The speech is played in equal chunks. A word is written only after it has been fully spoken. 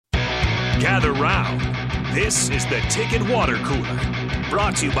Gather round. This is the Ticket Water Cooler,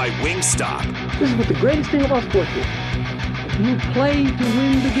 brought to you by Wingstop. This is what the greatest thing about sports is. You play to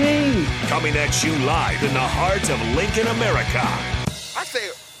win the game. Coming at you live in the heart of Lincoln, America. I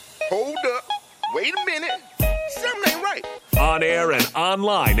say, hold up, wait a minute, something ain't right. On air and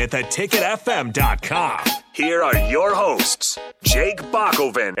online at theticketfm.com. Here are your hosts, Jake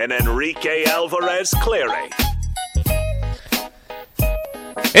Bakoven and Enrique Alvarez Clary.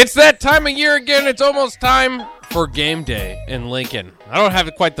 It's that time of year again. It's almost time for game day in Lincoln. I don't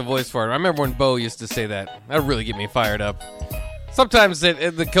have quite the voice for it. I remember when Bo used to say that. That would really get me fired up. Sometimes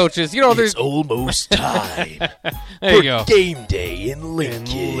the coaches, there's... It's almost time there you go. Game day in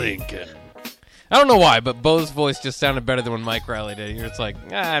Lincoln. I don't know why, but Bo's voice just sounded better than when Mike Riley did. You're just like,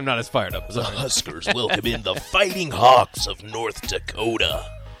 I'm not as fired up. The Huskers welcome in the Fighting Hawks of North Dakota.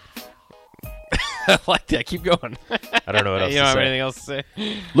 I like that. Keep going. I don't know what else you don't have anything else to say?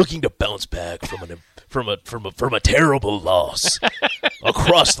 Looking to bounce back from a terrible loss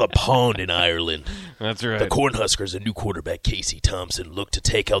across the pond in Ireland. That's right. The Cornhuskers and new quarterback Casey Thompson look to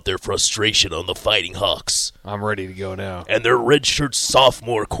take out their frustration on the Fighting Hawks. I'm ready to go now. And their redshirt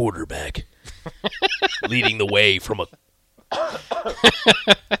sophomore quarterback leading the way from a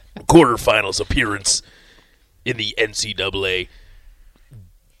quarterfinals appearance in the NCAA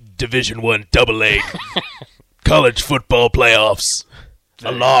Division I AA college football playoffs.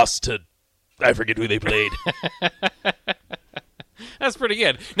 A loss to, I forget who they played. That's pretty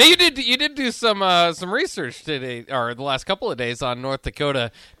good. Now you did do some research today, or the last couple of days, on North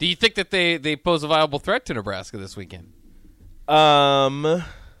Dakota. Do you think that they pose a viable threat to Nebraska this weekend? No.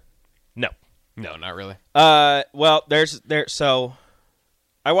 No, not really. Well, so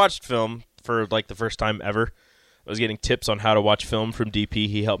I watched film for like the first time ever. I was getting tips on how to watch film from DP.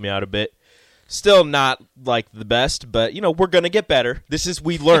 He helped me out a bit. Still not like the best, but we're gonna get better.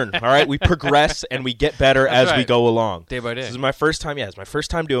 We learn, all right? We progress and we get better as we go along. Day by day. This is my first time. Yeah, it's my first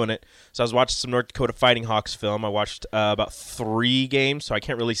time doing it. So I was watching some North Dakota Fighting Hawks film. I watched about 3 games, so I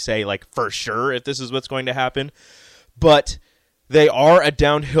can't really say like for sure if this is what's going to happen. But they are a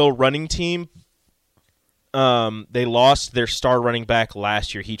downhill running team. They lost their star running back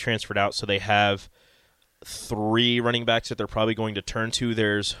last year. He transferred out, so they have 3 running backs that they're probably going to turn to.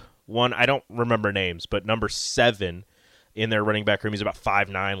 There's one, I don't remember names, but number 7 in their running back room. He's about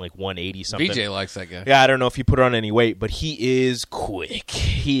 5'9", like 180 something. VJ likes that guy. Yeah, I don't know if he put on any weight, but he is quick.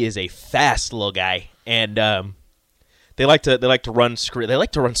 He is a fast little guy, and they like to run screen. They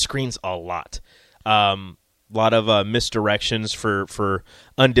like to run screens a lot. A lot of misdirections for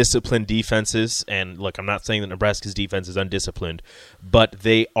undisciplined defenses. And look, I'm not saying that Nebraska's defense is undisciplined, but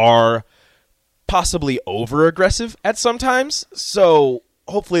they are possibly over-aggressive at sometimes. So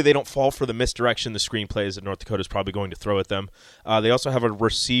hopefully they don't fall for the misdirection, the screen plays that North Dakota is probably going to throw at them. They also have a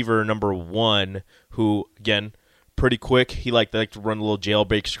receiver, number 1, who, again, pretty quick. They like to run little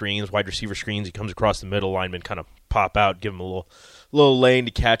jailbreak screens, wide receiver screens. He comes across the middle, linemen kind of pop out, give him a little lane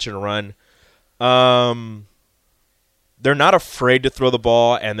to catch and run. They're not afraid to throw the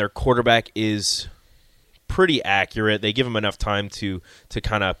ball, and their quarterback is pretty accurate. They give him enough time to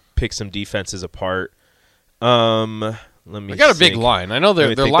kind of pick some defenses apart. Let me. They got a think. big line. I know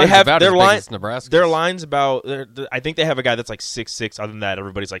their line's have about as big as Nebraska's. Their line's about. I think they have a guy that's like 6'6". Other than that,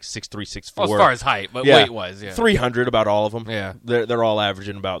 everybody's like 6'3", 6'4". Well, as far as height, but weight-wise, yeah. 300 about all of them. Yeah, they're all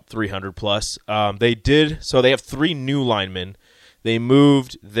averaging about 300 plus. They have 3 new linemen. They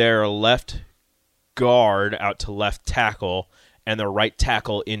moved their left guard out to left tackle and their right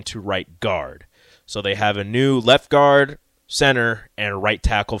tackle into right guard. So they have a new left guard, center, and right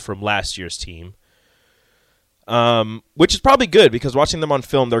tackle from last year's team. Which is probably good because watching them on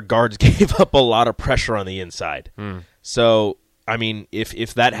film, their guards gave up a lot of pressure on the inside. So, I mean,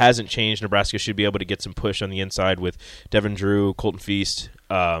 if that hasn't changed, Nebraska should be able to get some push on the inside with Devin Drew, Colton Feast,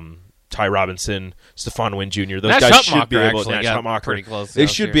 Ty Robinson, Stephon Wynn Jr. Those Nash guys should be Hutmacher able to. actually got pretty close. They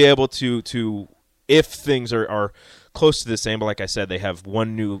should be able to, if things are close to the same. But like I said, they have a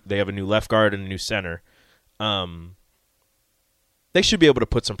new left guard and a new center. They should be able to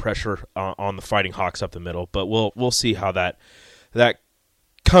put some pressure on the Fighting Hawks up the middle. But we'll see how that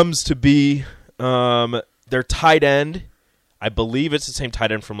comes to be. Their tight end, I believe it's the same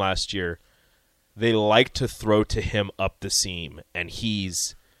tight end from last year. They like to throw to him up the seam, and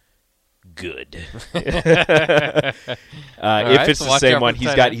he's good. If it's the same one,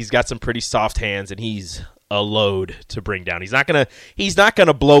 he's got some pretty soft hands, and he's a load to bring down. He's not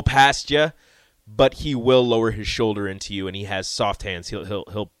gonna blow past you, but he will lower his shoulder into you, and he has soft hands.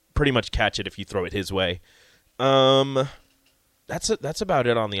 He'll pretty much catch it if you throw it his way. That's about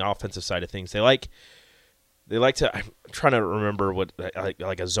it on the offensive side of things. They like They like to. I'm trying to remember what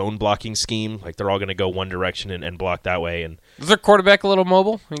like a zone blocking scheme. Like they're all going to go one direction and block that way. And is their quarterback a little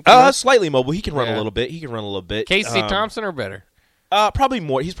mobile? Slightly mobile. He can run a little bit. Casey Thompson or better? Probably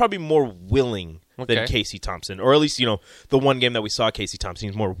more. He's probably more willing than Casey Thompson, or at least the one game that we saw Casey Thompson,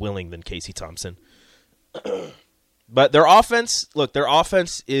 he's more willing than Casey Thompson. But their offense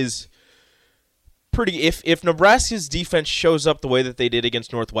is pretty. If Nebraska's defense shows up the way that they did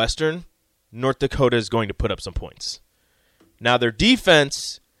against Northwestern, North Dakota is going to put up some points. Now their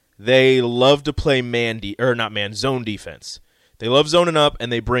defense, they love to play zone defense. They love zoning up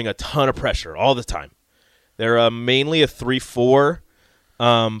and they bring a ton of pressure all the time. They're mainly a 3-4,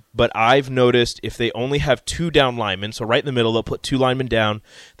 but I've noticed if they only have 2 down linemen, so right in the middle, they'll put 2 linemen down.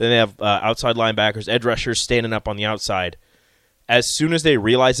 Then they have outside linebackers, edge rushers standing up on the outside. As soon as they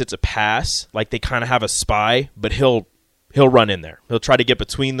realize it's a pass, like they kind of have a spy, but he'll run in there. He'll try to get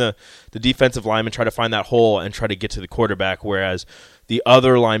between the defensive lineman, try to find that hole, and try to get to the quarterback, whereas the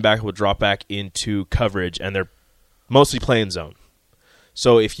other linebacker will drop back into coverage, and they're mostly playing zone.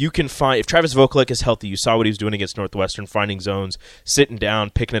 So if Travis Vokalek is healthy, you saw what he was doing against Northwestern, finding zones, sitting down,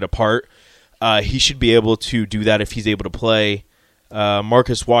 picking it apart. He should be able to do that if he's able to play.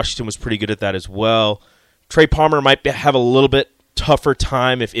 Marcus Washington was pretty good at that as well. Trey Palmer might have a little bit tougher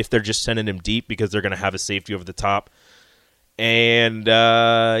time if they're just sending him deep because they're going to have a safety over the top. And,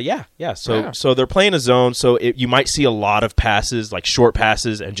 So they're playing a zone, so you might see a lot of passes, like short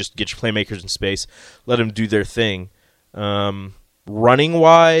passes, and just get your playmakers in space. Let them do their thing.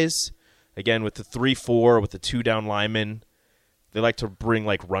 Running-wise, again, with the 3-4, with the 2 down linemen, they like to bring,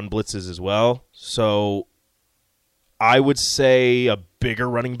 like, run blitzes as well. So I would say a bigger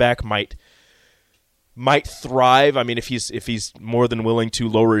running back might thrive. I mean, if he's more than willing to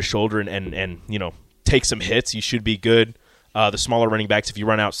lower his shoulder and take some hits, you should be good. The smaller running backs, if you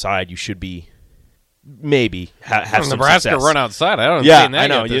run outside, you should be maybe have some Nebraska success. Run outside. I don't. Yeah, seen that I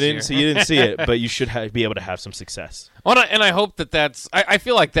know yet you this didn't see it, but you should be able to have some success. Well, and I hope that's. I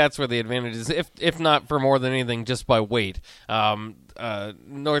feel like that's where the advantage is, if not for more than anything, just by weight. North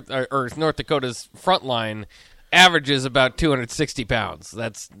Dakota's front line averages about 260 pounds.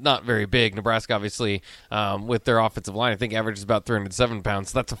 That's not very big. Nebraska, obviously, with their offensive line, I think averages about 307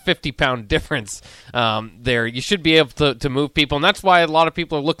 pounds. So that's a 50-pound difference there. You should be able to move people, and that's why a lot of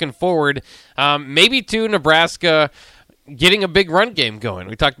people are looking forward maybe to Nebraska getting a big run game going.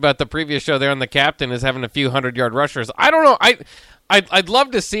 We talked about the previous show there on the captain is having a few 100-yard rushers. I don't know. I'd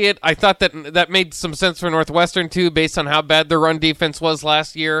love to see it. I thought that made some sense for Northwestern, too, based on how bad their run defense was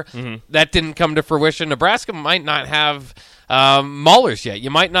last year. Mm-hmm. That didn't come to fruition. Nebraska might not have maulers yet. You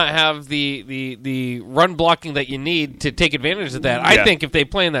might not have the run blocking that you need to take advantage of that. Yeah. I think if they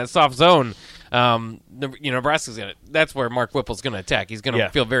play in that soft zone, Nebraska's that's where Mark Whipple's going to attack. He's going to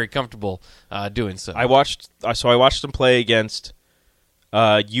feel very comfortable doing so. I watched them play against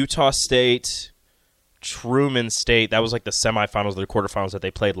Utah State, Truman State. That was like the semifinals, the quarterfinals that they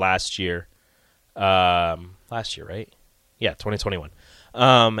played last year. Last year, right? Yeah, 2021.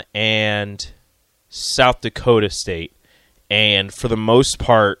 And South Dakota State. And for the most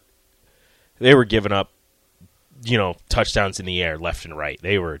part, they were giving up, touchdowns in the air left and right.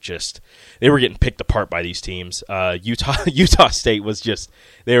 They were getting picked apart by these teams. Utah State was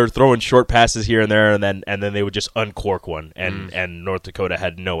they were throwing short passes here and there, and then they would just uncork one, and North Dakota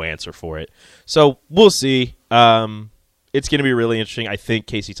had no answer for it. So we'll see. It's going to be really interesting. I think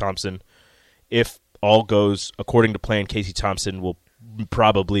Casey Thompson, if all goes according to plan, Casey Thompson will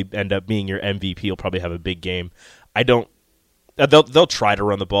probably end up being your MVP. He'll probably have a big game. They'll try to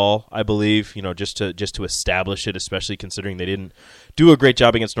run the ball, I believe, just to establish it, especially considering they didn't do a great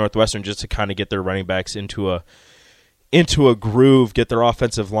job against Northwestern, just to kind of get their running backs into a groove, get their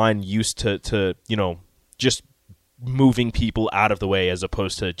offensive line used to just moving people out of the way as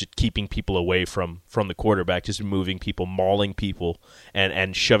opposed to just keeping people away from the quarterback, just moving people, mauling people,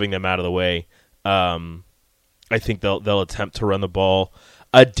 and shoving them out of the way. I think they'll attempt to run the ball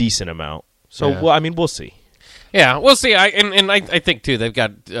a decent amount. So, we'll see. Yeah, we'll see. I think, too, they've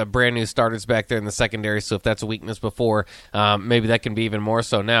got brand new starters back there in the secondary, so if that's a weakness before, maybe that can be even more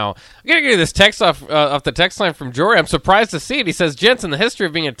so now. I'm going to get this text off the text line from Jory. I'm surprised to see it. He says, "Gents, in the history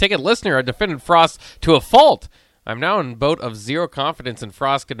of being a ticket listener, I defended Frost to a fault. I'm now in a boat of zero confidence in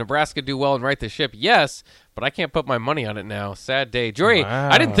Frost. Could Nebraska do well and right the ship? Yes, but I can't put my money on it now. Sad day." Jory, wow.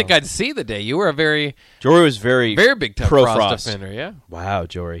 I didn't think I'd see the day. You were Jory was very big time Frost defender, yeah. Wow,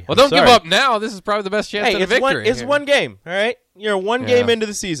 Jory. Well, don't give up now. This is probably the best chance at a victory. It's one game, all right? You're one game into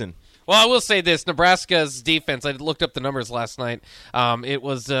the season. Well, I will say this: Nebraska's defense. I looked up the numbers last night. It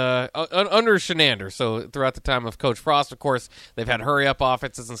was under Shenander. So throughout the time of Coach Frost, of course, they've had hurry-up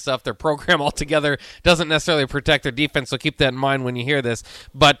offenses and stuff. Their program altogether doesn't necessarily protect their defense. So keep that in mind when you hear this.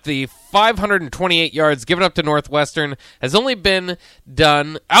 But the 528 yards given up to Northwestern has only been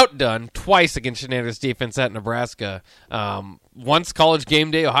outdone twice against Shenander's defense at Nebraska. Once College game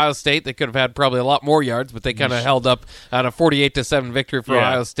day, Ohio State, they could have had probably a lot more yards, but they kind of held up on a 48-7 victory for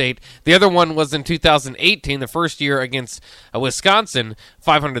Ohio State. The other one was in 2018, the first year against Wisconsin,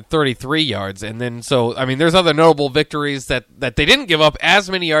 533 yards. And then, so, I mean, there's other notable victories that they didn't give up as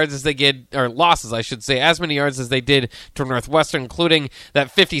many yards as they did, or losses, I should say, as many yards as they did to Northwestern, including that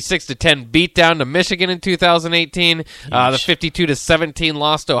 56-10 beatdown to Michigan in 2018, the 52-17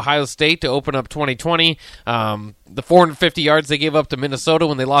 loss to Ohio State to open up 2020, the 450 yards they gave up to Minnesota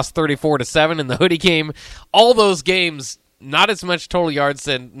when they lost 34-7 in the Hoodie game. All those games, not as much total yards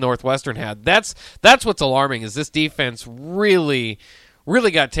than Northwestern had. That's what's alarming, is this defense really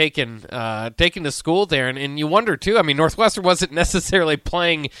got taken to school there. And you wonder, too, I mean, Northwestern wasn't necessarily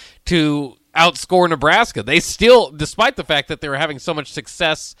playing to outscore Nebraska. They still, despite the fact that they were having so much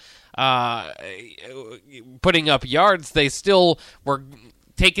success putting up yards, they still were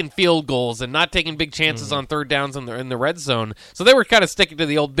taking field goals and not taking big chances on third downs in the red zone. So they were kind of sticking to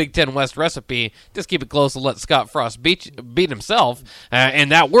the old Big Ten West recipe, just keep it close and let Scott Frost beat himself,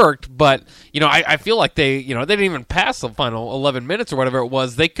 and that worked. But, I feel like they didn't even pass the final 11 minutes or whatever it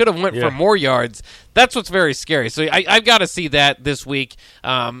was. They could have went for more yards. That's what's very scary. So I've got to see that this week,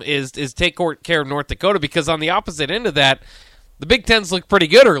 is take care of North Dakota, because on the opposite end of that, the Big Ten's looked pretty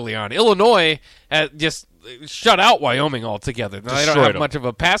good early on. Illinois just shut out Wyoming altogether. Now, they don't have much of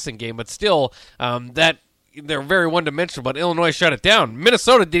a passing game, but still, that they're very one-dimensional, but Illinois shut it down.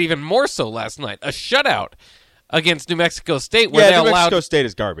 Minnesota did even more so last night. A shutout against New Mexico State. Where New Mexico State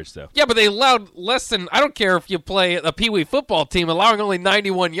is garbage, though. Yeah, but they allowed less than, I don't care if you play a Pee Wee football team, allowing only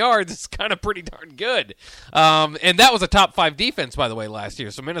 91 yards is kind of pretty darn good. And that was a top 5 defense, by the way, last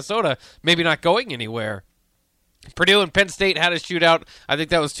year. So Minnesota maybe not going anywhere. Purdue and Penn State had a shootout. I think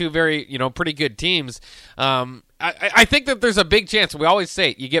that was two very, pretty good teams. I think that there's a big chance. We always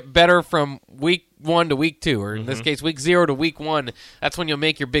say it, you get better from week 1 to week 2, or in this case, week 0 to week 1. That's when you'll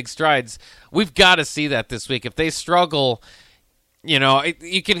make your big strides. We've got to see that this week. If they struggle,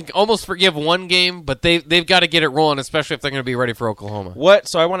 you can almost forgive one game, but they've got to get it rolling, especially if they're going to be ready for Oklahoma.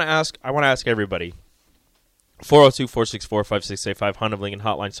 So I want to ask everybody. 402-464-5685, Honda of Lincoln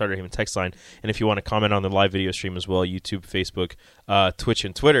hotline, Starter Haven text line. And if you want to comment on the live video stream as well, YouTube, Facebook, Twitch,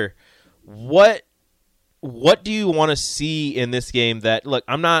 and Twitter, what do you want to see in this game? That, look,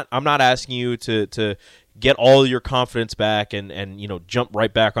 I'm not asking you to get all your confidence back and jump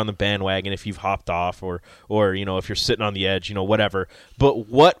right back on the bandwagon if you've hopped off or if you're sitting on the edge, whatever. But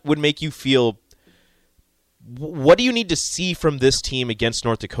what would make you feel? What do you need to see from this team against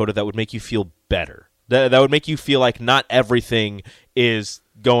North Dakota that would make you feel better? That would make you feel like not everything is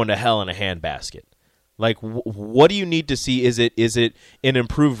going to hell in a handbasket. Like, what do you need to see? Is it an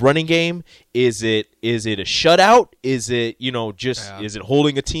improved running game? Is it a shutout? Is it is it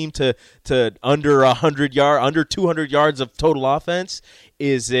holding a team to under 200 yards of total offense?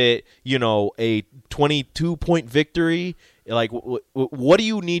 Is it a 22-point victory? Like, what do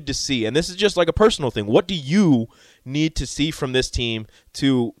you need to see? And this is just like a personal thing. What do you need to see from this team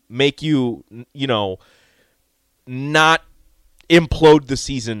to make you, not implode the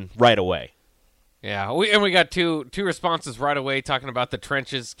season right away? Yeah, we got two responses right away talking about the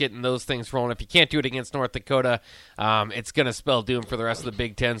trenches, getting those things rolling. If you can't do it against North Dakota, it's going to spell doom for the rest of the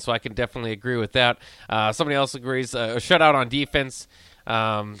Big Ten, so I can definitely agree with that. Somebody else agrees, a shutout on defense.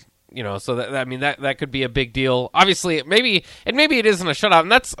 So that could be a big deal. Obviously, maybe it isn't a shutout,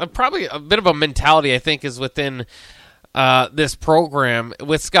 and that's probably a bit of a mentality I think is within this program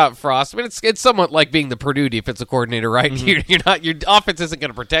with Scott Frost. I mean, it's somewhat like being the Purdue defensive coordinator, right? Mm-hmm. Your offense isn't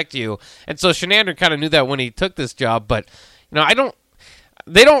going to protect you, and so Shenander kind of knew that when he took this job. But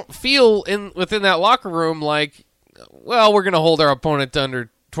they don't feel within that locker room like, well, we're going to hold our opponent to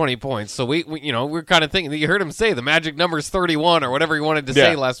under 20 points. So we're kind of thinking, you heard him say the magic number is 31 or whatever he wanted to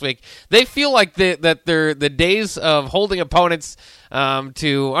say last week. They feel like that the days of holding opponents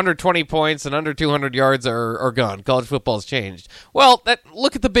to under 20 points and under 200 yards are gone. College football's changed. Well,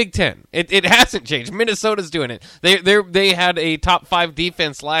 look at the Big Ten. It hasn't changed. Minnesota's doing it. They had a top 5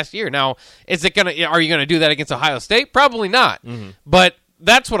 defense last year. Now, are you gonna do that against Ohio State? Probably not. Mm-hmm. But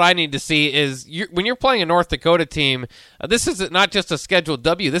that's what I need to see is when you're playing a North Dakota team, this is not just a scheduled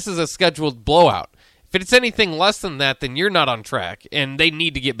W. This is a scheduled blowout. If it's anything less than that, then you're not on track, and they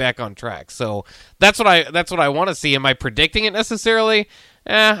need to get back on track. So that's what I want to see. Am I predicting it necessarily?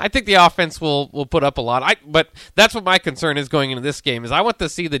 I think the offense will put up a lot. But that's what my concern is going into this game, is I want to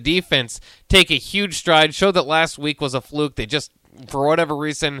see the defense take a huge stride, show that last week was a fluke. They just, for whatever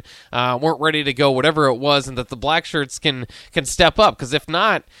reason, weren't ready to go, whatever it was, and that the black shirts can step up. Because if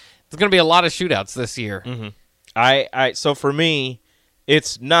not, there's going to be a lot of shootouts this year. Mm-hmm. So for me,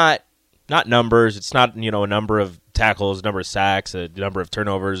 it's not numbers. It's not, a number of tackles, a number of sacks, a number of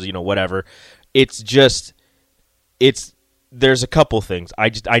turnovers, whatever. There's a couple things.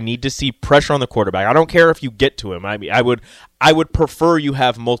 I need to see pressure on the quarterback. I don't care if you get to him. I mean, I would prefer you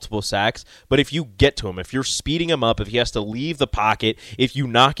have multiple sacks, but if you get to him, if you're speeding him up, if he has to leave the pocket, if you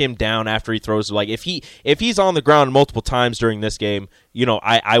knock him down after he throws, like if he's on the ground multiple times during this game,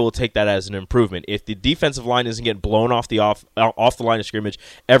 I will take that as an improvement. If the defensive line isn't getting blown off the line of scrimmage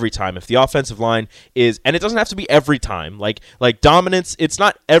every time, if the offensive line is, and it doesn't have to be every time, like dominance, it's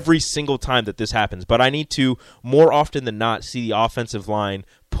not every single time that this happens, but I need to more often than not see the offensive line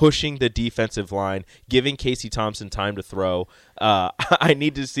pushing the defensive line, giving Casey Thompson time to throw. I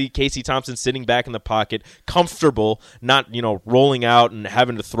need to see Casey Thompson sitting back in the pocket, comfortable, not rolling out and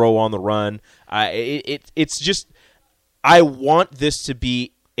having to throw on the run. It's just, I want this to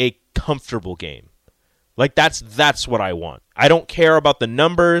be a comfortable game. Like that's what I want. I don't care about the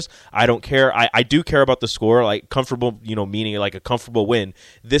numbers. I don't care. I do care about the score, like comfortable, meaning like a comfortable win.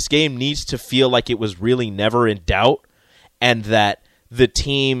 This game needs to feel like it was really never in doubt, and that the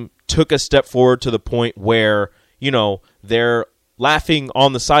team took a step forward to the point where, they're laughing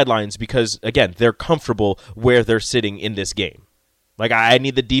on the sidelines because, again, they're comfortable where they're sitting in this game. Like, I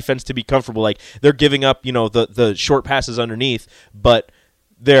need the defense to be comfortable. Like, they're giving up, the short passes underneath, but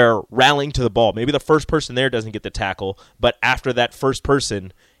they're rallying to the ball. Maybe the first person there doesn't get the tackle, but after that first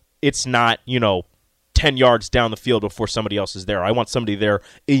person, it's not, 10 yards down the field before somebody else is there. I want somebody there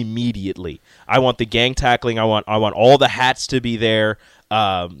immediately. I want the gang tackling. I want all the hats to be there.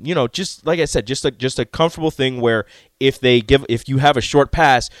 Just like I said, just a comfortable thing where if you have a short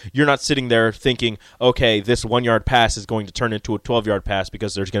pass, you're not sitting there thinking, okay, this 1 yard pass is going to turn into a 12-yard pass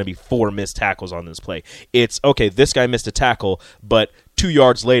because there's going to be 4 missed tackles on this play. It's okay, this guy missed a tackle, but 2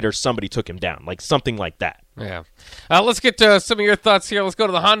 yards later somebody took him down, like something like that. Yeah. Let's get to some of your thoughts here. Let's go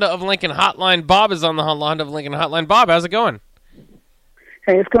to the Honda of Lincoln hotline. Bob is on the Honda of Lincoln hotline. Bob, how's it going?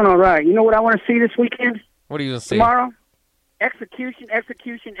 Hey, it's going all right. You know what I want to see this weekend? What are you going to see? Tomorrow? Execution.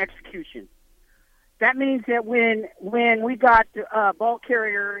 That means that when we got ball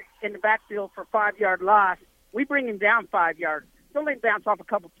carrier in the backfield for 5-yard loss, we bring him down 5 yards. Don't let him bounce off a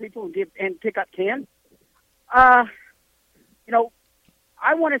couple people and pick up 10. I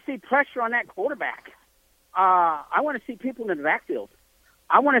want to see pressure on that quarterback. I want to see people in the backfield.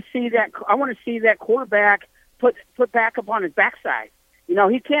 I want to see that quarterback put back up on his backside. He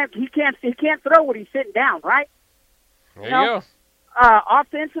can't throw when he's sitting down, right? There you go.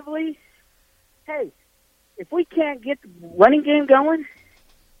 Offensively, hey, if we can't get the running game going,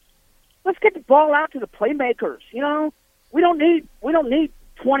 let's get the ball out to the playmakers. We don't need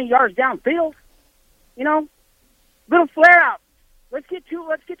 20 yards downfield. Little flare out. Let's get two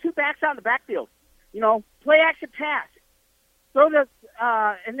backs out in the backfield. Play action pass. Throw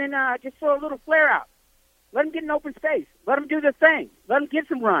and then just throw a little flare out. Let them get in open space. Let them do their thing. Let them get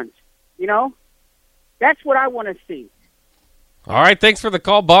some runs. That's what I want to see. All right, thanks for the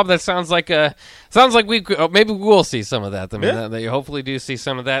call, Bob. That sounds like we maybe we will see some of that. I mean, that you hopefully do see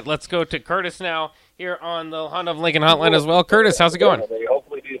some of that. Let's go to Curtis now here on the Honda of Lincoln hotline as well. Curtis, how's it going?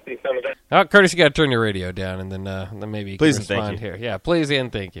 Hopefully do see some of that. Curtis, you got to turn your radio down, and then maybe you please can respond and thank you. here. Yeah, please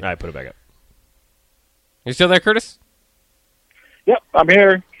and thank you. All right, put it back up. You still there, Curtis? Yep, I'm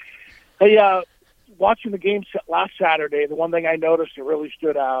here. Hey, watching the game last Saturday, the one thing I noticed that really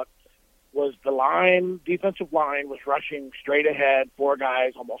stood out was the defensive line was rushing straight ahead, 4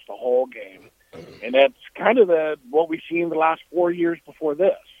 guys almost the whole game. And that's kind of what we've seen the last 4 years before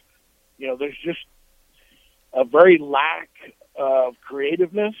this. There's just a very lack of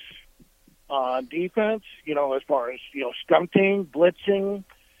creativeness on defense, as far as, stunting, blitzing.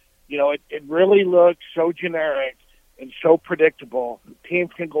 It really looks so generic and so predictable.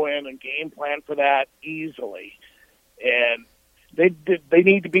 Teams can go in and game plan for that easily. And they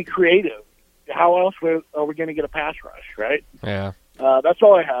need to be creative. How else are we going to get a pass rush, right? Yeah. That's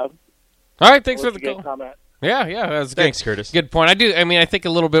all I have. All right, thanks for the call. Comment. Yeah, that's good. Thanks, Curtis. Good point. I think a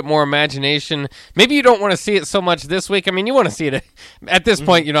little bit more imagination. Maybe you don't want to see it so much this week. I mean, you want to see it at this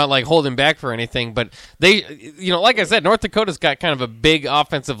point. You're not like holding back for anything, but they, like I said, North Dakota's got kind of a big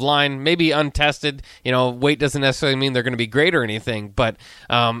offensive line, maybe untested. Weight doesn't necessarily mean they're going to be great or anything, but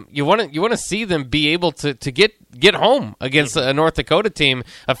you want to see them be able to get home against a North Dakota team.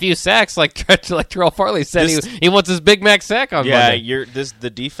 A few sacks, like Terrell Farley said, he wants his Big Mac sack on Monday. Yeah,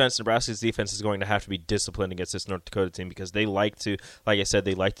 the defense, Nebraska's defense is going to have to be disciplined against this North Dakota team because they like to, like I said,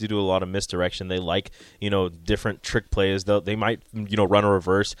 they like to do a lot of misdirection. They like, different trick plays. They might, run a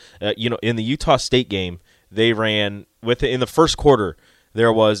reverse. In the Utah State game, they ran in the first quarter.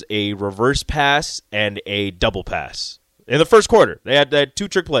 There was a reverse pass and a double pass. In the first quarter, they had two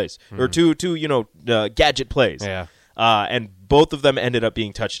trick plays or two gadget plays. Yeah. And both of them ended up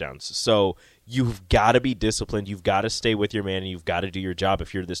being touchdowns. So you've got to be disciplined. You've got to stay with your man, and you've got to do your job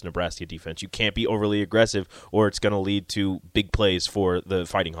if you're this Nebraska defense. You can't be overly aggressive, or it's going to lead to big plays for the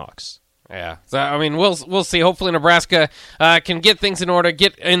Fighting Hawks. Yeah, so we'll see. Hopefully, Nebraska can get things in order,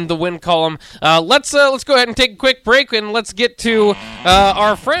 get in the win column. Let's go ahead and take a quick break, and let's get to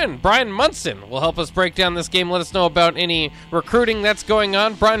our friend Brian Munson. Will help us break down this game. Let us know about any recruiting that's going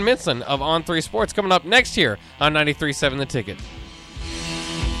on. Brian Munson of On3 Sports coming up next here on 93.7 The Ticket.